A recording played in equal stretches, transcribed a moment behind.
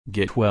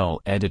Get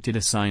well-edited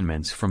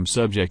assignments from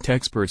subject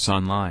experts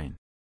online.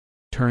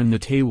 Turn the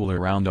table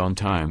around on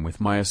time with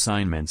My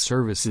Assignment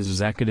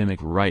Services' academic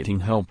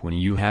writing help when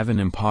you have an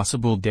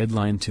impossible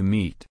deadline to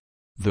meet.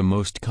 The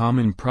most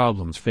common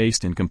problems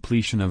faced in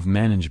completion of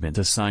management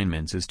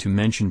assignments is to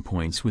mention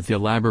points with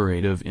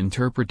elaborative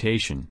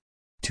interpretation.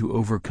 To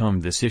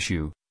overcome this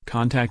issue,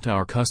 contact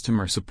our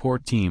customer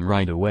support team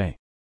right away.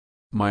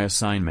 My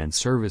Assignment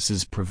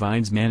Services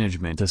provides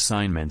management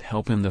assignment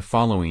help in the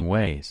following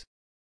ways.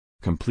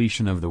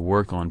 Completion of the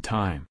work on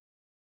time.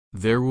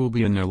 There will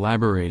be an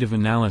elaborative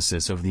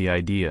analysis of the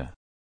idea.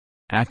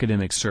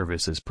 Academic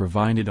services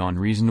provided on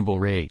reasonable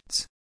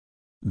rates.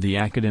 The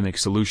academic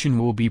solution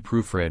will be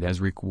proofread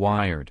as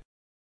required.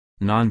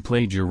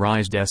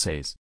 Non-plagiarized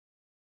essays.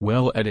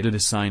 Well-edited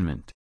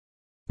assignment.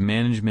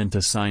 Management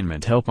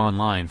assignment help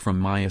online from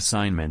My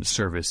Assignment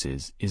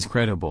Services is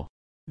credible.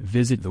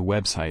 Visit the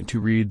website to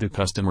read the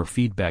customer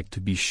feedback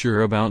to be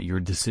sure about your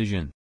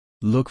decision.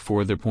 Look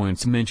for the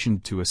points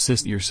mentioned to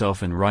assist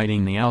yourself in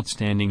writing the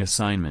outstanding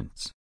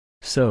assignments.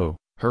 So,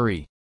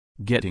 hurry.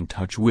 Get in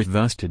touch with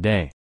us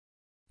today.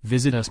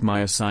 Visit us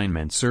My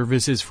Assignment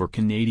Services for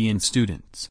Canadian students.